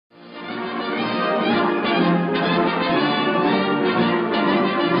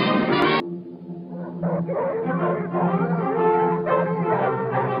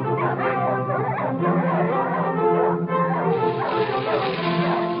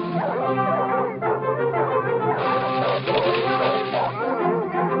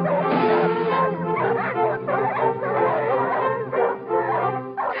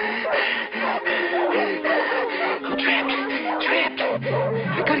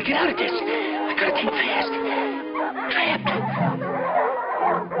gotta get out of this. I gotta think fast. Trapped.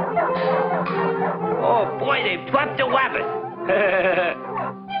 Oh, boy, they've trapped the Wabbit.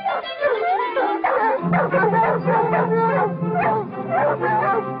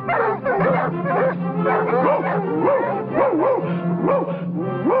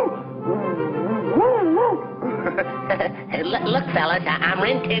 Look, fellas, I'm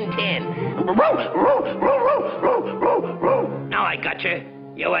Rin Tin Tin. Now I got you.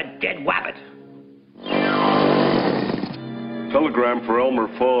 You're a dead Wabbit. Telegram for Elmer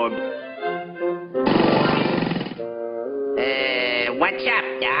Fudd. What's up,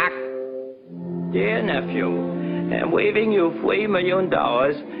 Doc? Dear nephew, I'm leaving you $3 million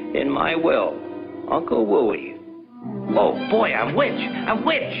in my will. Uncle Wooey. Oh, boy, I'm rich.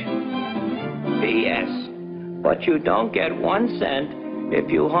 P.S. But you don't get 1 cent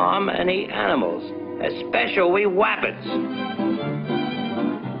if you harm any animals, especially Wabbits.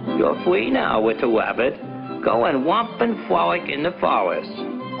 You're free now with the Wabbit. Go and romp and frolic in the forest.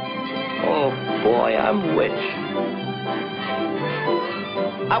 Oh, boy, I'm rich.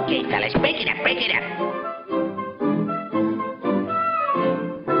 Okay, fellas, break it up.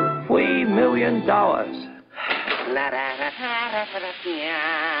 $3 million.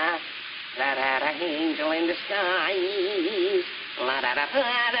 Angel in the sky.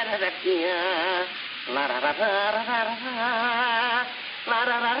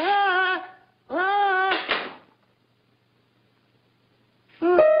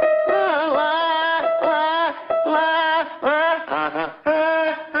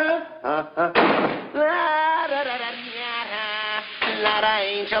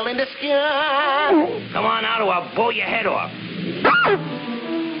 Angel in the sky. Come on out or I'll blow your head off.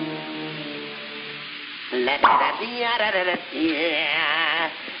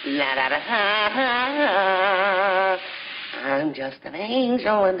 I'm just an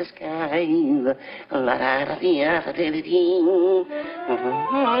angel in the sky.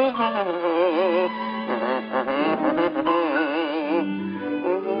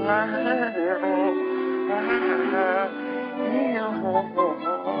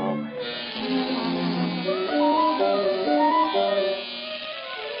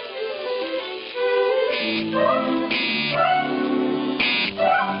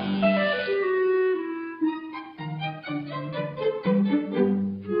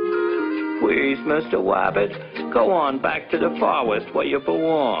 Please, Mr. Wabbit, go on back to the forest where you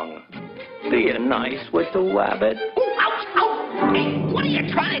belong. Be nice with the Wabbit. Ooh, ouch, ouch! Hey, what are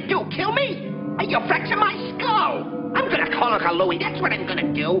you trying to do? Kill me? Hey, you're fracturing my skull! I'm gonna call Uncle Louie, that's what I'm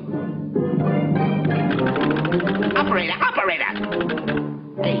gonna do. Operator!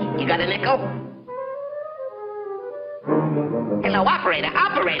 Hey, you got a nickel? Hello, operator!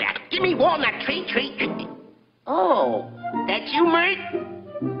 Give me walnut treat. Oh, that's you, Mert?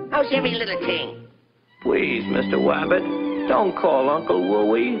 How's every little thing? Please, Mr. Wabbit, don't call Uncle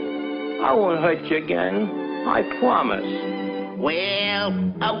Wooey. I won't hurt you again. I promise. Well,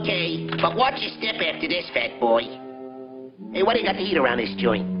 okay, but watch your step after this, fat boy. Hey, what do you got to eat around this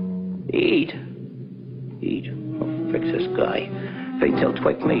joint? Eat? Oh, fix this guy. Wait till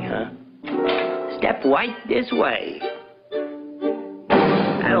twick me, huh? Step right this way.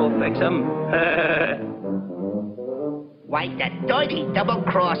 That'll fix him. Why, that dirty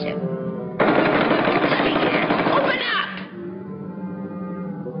double-crosser. Let me in. Open up!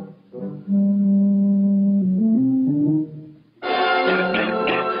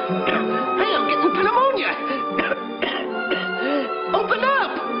 Hey, I'm getting pneumonia. Open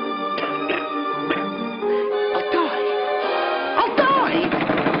up! I'll die.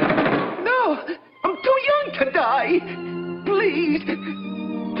 No, I'm too young to die. Please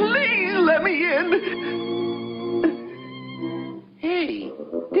let me in. Hey,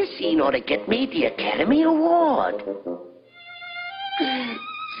 this scene ought to get me the Academy Award.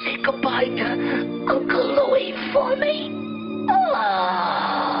 Say goodbye to Uncle Louie for me.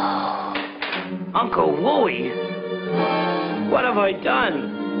 Oh. Uncle Wooey? What have I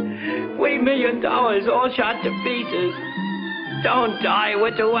done? $3 million all shot to pieces. Don't die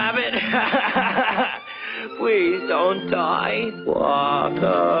with the Wabbit. Please don't die.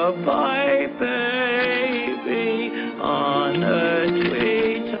 Walk-a-bye, baby, on a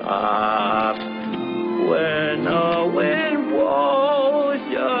treetop. When the wind blows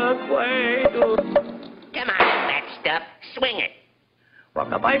your cradle. Come on, that stuff. Swing it.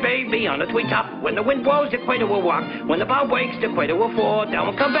 Walk-a-bye, baby, on a treetop. When the wind blows, the cradle will rock. When the bow breaks, the cradle will fall. Down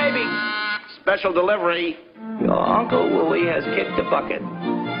will come, baby. Special delivery. Your Uncle Wooey has kicked the bucket.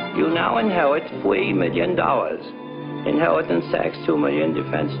 You now inherit $3 million. Inheritance tax, $2 million.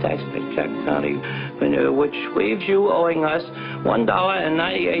 Defense tax, Check County, which leaves you owing us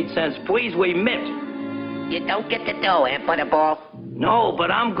 $1.98. Please remit. You don't get the dough, eh, Butterball? No, but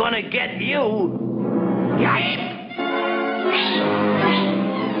I'm gonna get you. Yipe!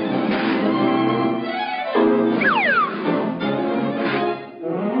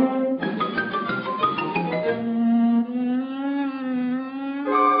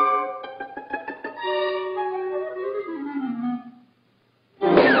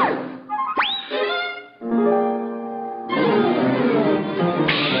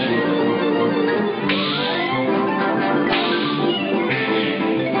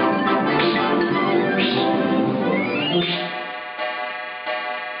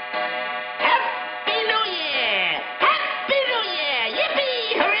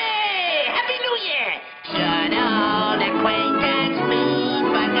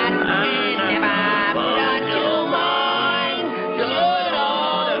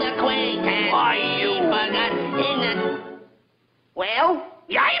 Well,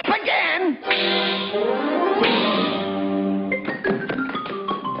 yipe again!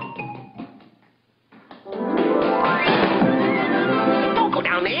 Don't go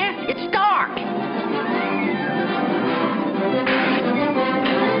down there. It's dark.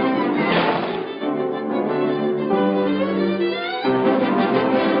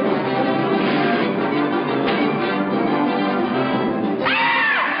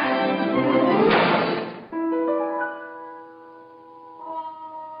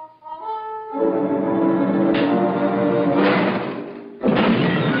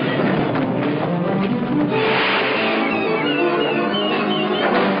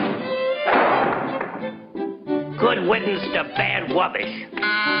 Good riddance to bad rubbish.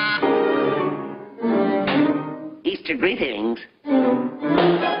 Easter greetings.